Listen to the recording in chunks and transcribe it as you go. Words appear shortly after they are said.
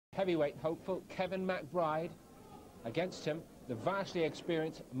Heavyweight hopeful Kevin McBride. Against him, the vastly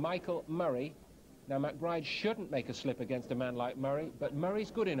experienced Michael Murray. Now, McBride shouldn't make a slip against a man like Murray, but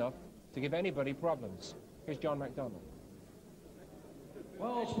Murray's good enough to give anybody problems. Here's John McDonald.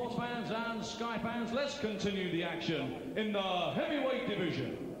 Well, sports fans and Sky fans, let's continue the action in the heavyweight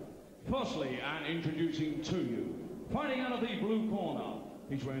division. Firstly, and introducing to you, fighting out of the blue corner,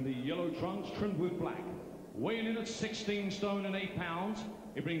 he's wearing the yellow trunks trimmed with black, weighing in at 16 stone and 8 pounds.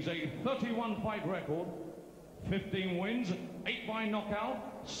 He brings a 31 fight record, 15 wins, 8 by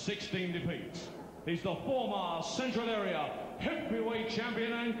knockout, 16 defeats. He's the former Central Area heavyweight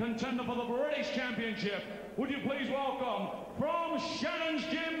champion and contender for the British Championship. Would you please welcome, from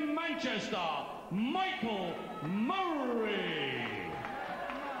Shannonsgym, Manchester, Michael Murray.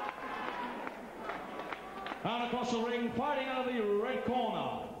 And across the ring, fighting out of the red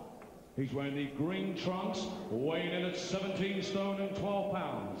corner, he's wearing the green trunks, weighing in at 17 stone and 12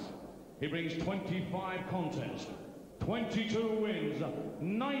 pounds. He brings 25 contests, 22 wins,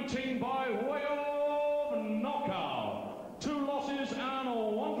 19 by way of knockout, 2 losses and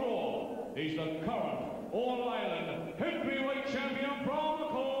 1 draw. He's the current All-Ireland heavyweight champion from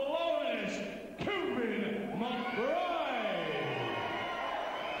Clones, Kevin McBride.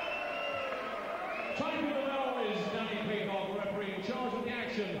 Time for the bell is Danny Peacock, referee. In charge of the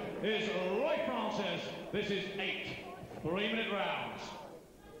action is Roy Francis. This is 8 3-minute rounds.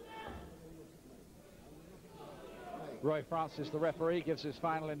 Roy Francis, the referee, gives his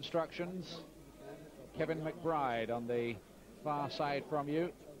final instructions. Kevin McBride on the far side from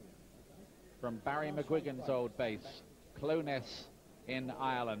you, from Barry McGuigan's old base, Clones in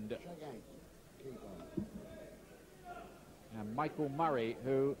Ireland. And Michael Murray,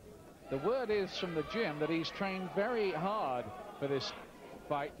 who the word is from the gym that he's trained very hard for this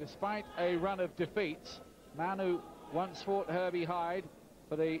fight, despite a run of defeats. Man who once fought Herbie Hyde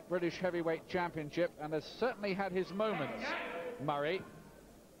for the British Heavyweight Championship and has certainly had his moments, Murray.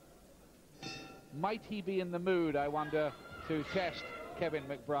 Might he be in the mood, I wonder, to test Kevin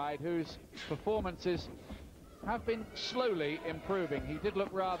McBride, whose performances have been slowly improving. He did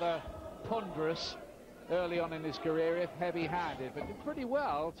look rather ponderous early on in his career, if heavy-handed, but did pretty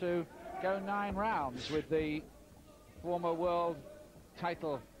well to go 9 rounds with the former world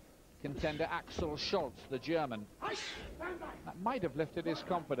title contender Axel Schultz, the German. That might have lifted his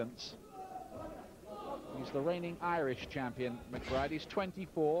confidence. He's the reigning Irish champion, McBride. He's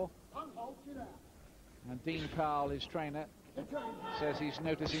 24. And Dean Powell, his trainer, says he's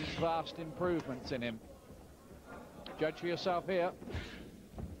noticing vast improvements in him. Judge for yourself here.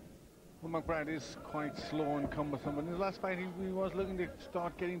 Well, McBride is quite slow and cumbersome. In his last fight, he was looking to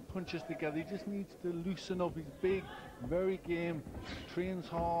start getting punches together. He just needs to loosen up. He's big, very game, trains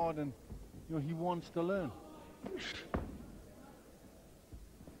hard, and you know he wants to learn.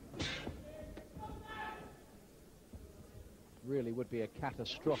 Really would be a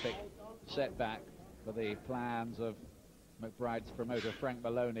catastrophic setback for the plans of McBride's promoter Frank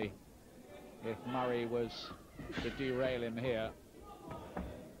Maloney if Murray was to derail him here.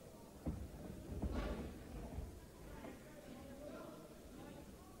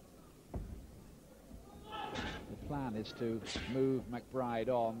 The plan is to move McBride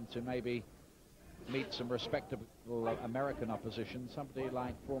on to maybe meet some respectable American opposition, somebody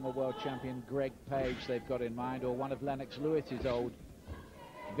like former world champion Greg Page they've got in mind, or one of Lennox Lewis's old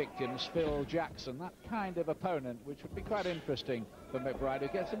victims, Phil Jackson, that kind of opponent, which would be quite interesting for McBride, who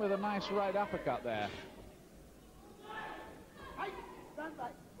gets him with a nice right uppercut there.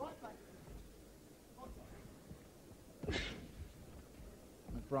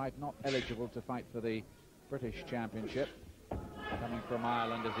 McBride not eligible to fight for the British Championship, coming from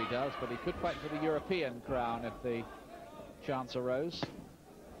Ireland as he does, but he could fight for the European crown if the chance arose.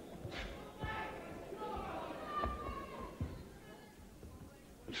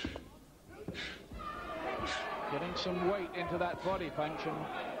 Getting some weight into that body punch,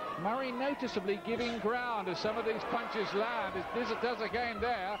 and Murray noticeably giving ground as some of these punches land, as it does again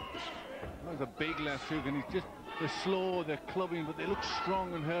there. That was a big left hook, and they're slow, they're clubbing, but they look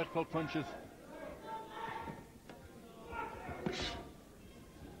strong and hurtful punches.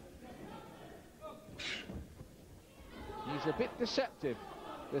 He's a bit deceptive,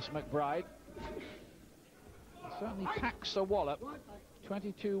 this McBride. He certainly packs a wallop.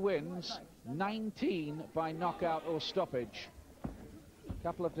 22 wins, 19 by knockout or stoppage. A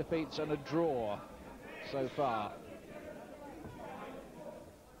couple of defeats and a draw so far.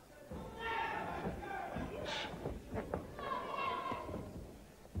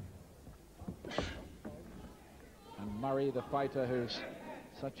 And Murray, the fighter who's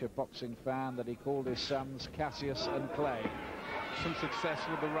such a boxing fan that he called his sons Cassius and Clay. some success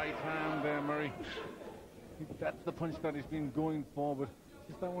with the right hand there, Murray. That's the punch that he's been going for, but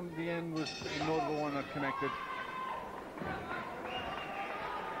just that one at the end was a notable one that connected.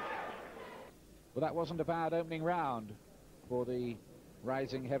 Well, that wasn't a bad opening round for the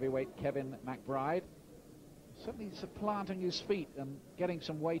rising heavyweight Kevin McBride. Certainly supplanting his feet and getting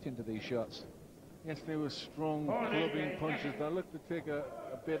some weight into these shots. Yes, they were strong clubbing punches that looked to take a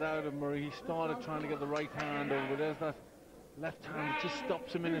bit out of Murray. He started trying to get the right hand over, but there's that left hand that just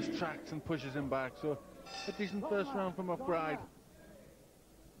stops him in his tracks and pushes him back. So a decent first round for McBride.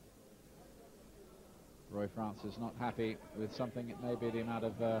 Roy Francis not happy with something. It may be the amount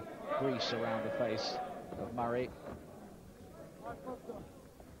of grease around the face of Murray.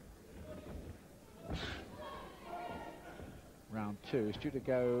 Round 2 is due to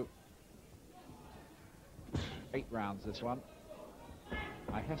go 8 rounds, this one.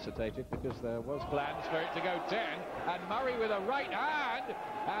 I hesitated because there was plans for it to go 10, and Murray with a right hand,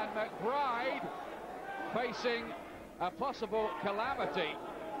 and McBride facing a possible calamity.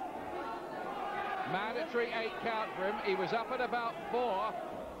 Mandatory 8 count for him. He was up at about 4.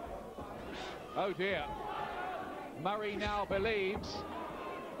 Oh dear. Murray now believes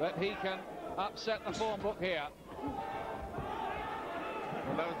that he can upset the form book here.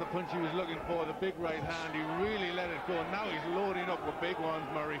 Well, that was the punch he was looking for, the big right hand. He really let it go. Now he's loading up with big ones,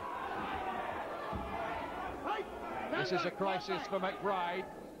 Murray. This is a crisis for McBride,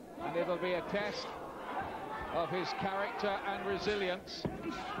 and it'll be a test of his character and resilience.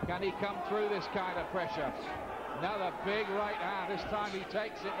 Can he come through this kind of pressure? Another big right hand. This time he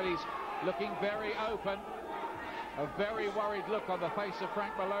takes it, but he's looking very open. A very worried look on the face of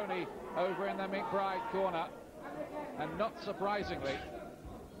Frank Maloney over in the McBride corner. And not surprisingly,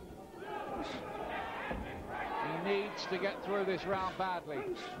 he needs to get through this round badly,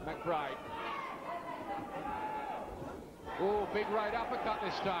 McBride. Oh, big right uppercut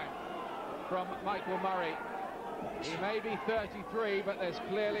this time from Michael Murray. He may be 33, but there's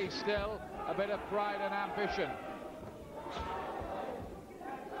clearly still a bit of pride and ambition.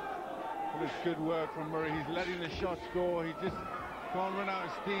 Well, it's good work from Murray. He's letting the shots go. He just can't run out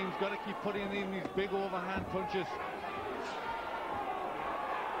of steam. He's got to keep putting in these big overhand punches.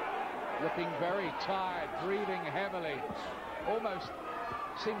 Looking very tired, breathing heavily. Almost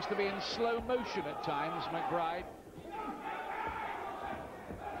seems to be in slow motion at times, McBride.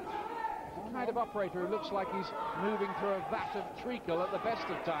 The kind of operator who looks like he's moving through a vat of treacle at the best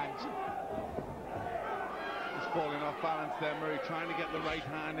of times. He's falling off balance there, Murray, trying to get the right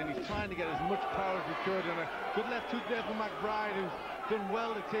hand, and he's trying to get as much power as he could. And a good left hook there for McBride, who's done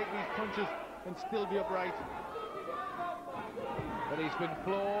well to take these punches and still be upright. But he's been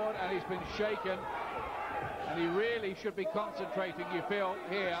floored and he's been shaken, and he really should be concentrating, you feel,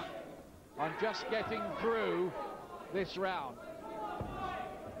 here on just getting through this round.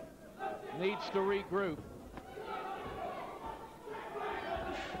 Needs to regroup.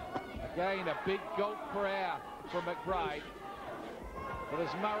 Again, a big gulp for air from McBride. But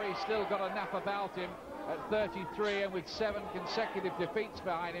as Murray still got enough about him at 33 and with 7 consecutive defeats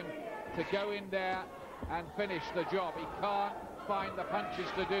behind him to go in there and finish the job. He can't find the punches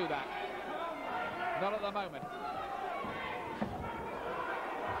to do that. Not at the moment.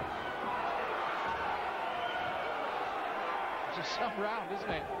 It's a tough round, isn't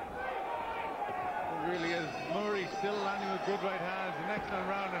it? It really is. Murray still landing with good right hands. An excellent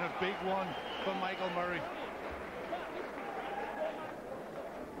round and a big one from Michael Murray.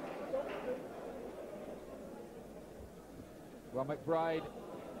 Well, McBride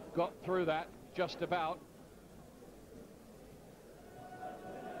got through that just about.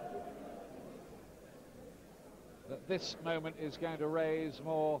 That this moment is going to raise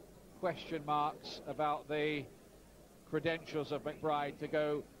more question marks about the credentials of McBride to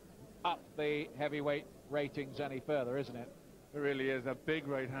go up the heavyweight ratings any further, isn't it? It really is. A big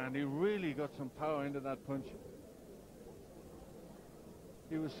right hand. He really got some power into that punch.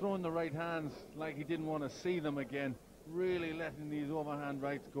 He was throwing the right hands like he didn't want to see them again, really letting these overhand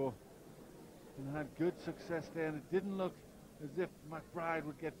rights go, and had good success there. And it didn't look as if McBride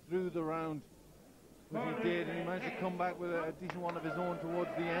would get through the round, but he did, and he managed to come back with a decent one of his own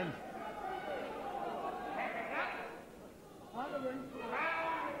towards the end.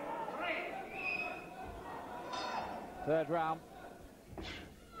 Third round.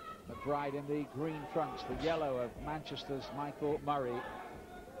 McBride in the green trunks, the yellow of Manchester's Michael Murray.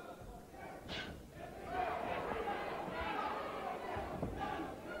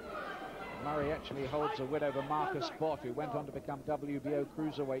 Murray actually holds a win over Marcus Bott, who went on to become WBO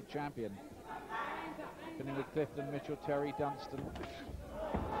Cruiserweight champion. Finning with Clifton Mitchell, Terry Dunstan.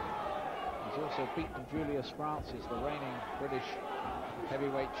 He's also beaten Julius Francis, the reigning British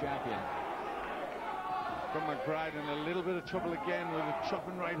heavyweight champion. From McBride in a little bit of trouble again with a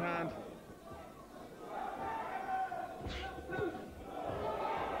chopping right hand.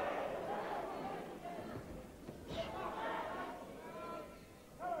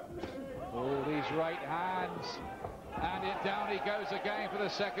 All these right hands, and down he goes again for the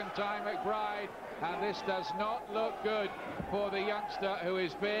second time, McBride, and this does not look good for the youngster who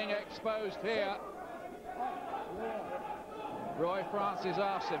is being exposed here. Roy Francis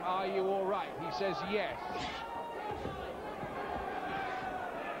asks him, "Are you all right?" He says yes.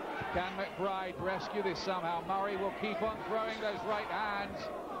 Can McBride rescue this somehow? Murray will keep on throwing those right hands.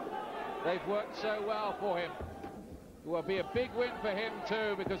 They've worked so well for him. It will be a big win for him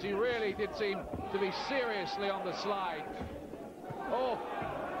too, because he really did seem to be seriously on the slide. Oh,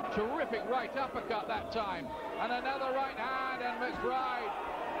 terrific right uppercut that time. And another right hand, and McBride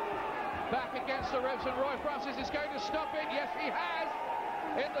back against the ropes, and Roy Francis is going to stop it. Yes, he has,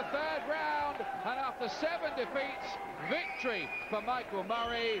 in the third round. And after 7 defeats, victory for Michael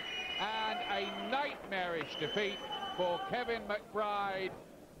Murray, and a nightmarish defeat for Kevin McBride,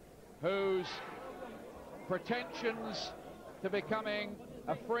 whose pretensions to becoming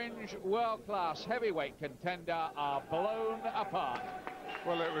a fringe world-class heavyweight contender are blown apart.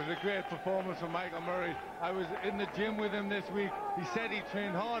 Well, it was a great performance from Michael Murray. I was in the gym with him this week. He said he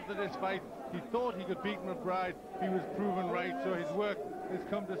trained hard for this fight. He thought he could beat McBride. He was proven right, so his work has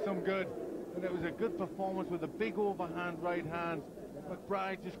come to some good. And it was a good performance with a big overhand right hand.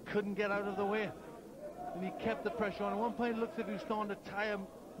 McBride just couldn't get out of the way. And he kept the pressure on. At one point, it looks like he was starting to tire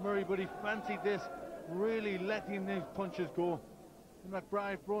Murray, but he fancied this, really letting these punches go. And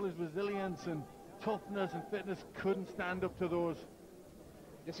McBride, for all his resilience and toughness and fitness, couldn't stand up to those.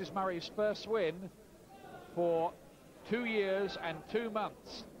 This is Murray's first win for 2 years and 2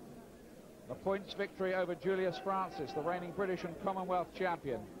 months. A points victory over Julius Francis, the reigning British and Commonwealth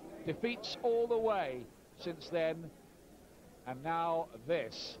champion. Defeats all the way since then, and now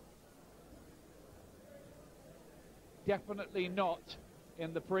this. Definitely not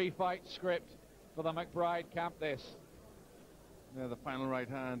in the pre-fight script for the McBride camp, this. Yeah, the final right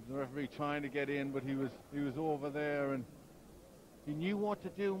hand. The referee trying to get in, but he was over there, and he knew what to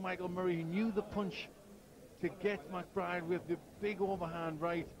do, Michael Murray. He knew the punch to get McBride with the big overhand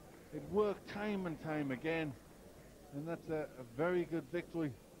right. It worked time and time again, and that's a very good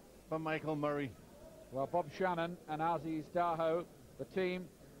victory for Michael Murray. Well, Bob Shannon and Aziz Daho, the team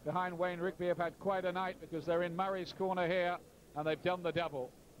behind Wayne Rigby, have had quite a night, because they're in Murray's corner here, and they've done the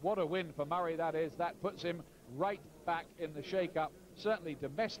double. What a win for Murray that is. That puts him right back in the shake-up, certainly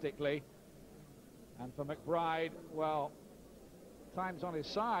domestically. And for McBride, well, time's on his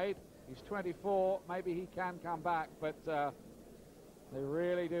side. He's 24, maybe he can come back, but they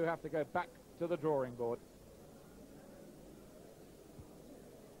really do have to go back to the drawing board.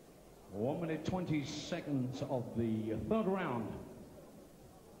 1 minute 20 seconds of the third round.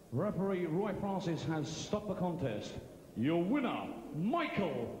 Referee Roy Francis has stopped the contest. Your winner,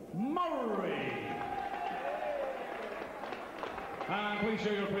 Michael Murray. And please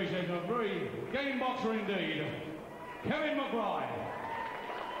show your appreciation of a very game boxer indeed, Kevin McBride.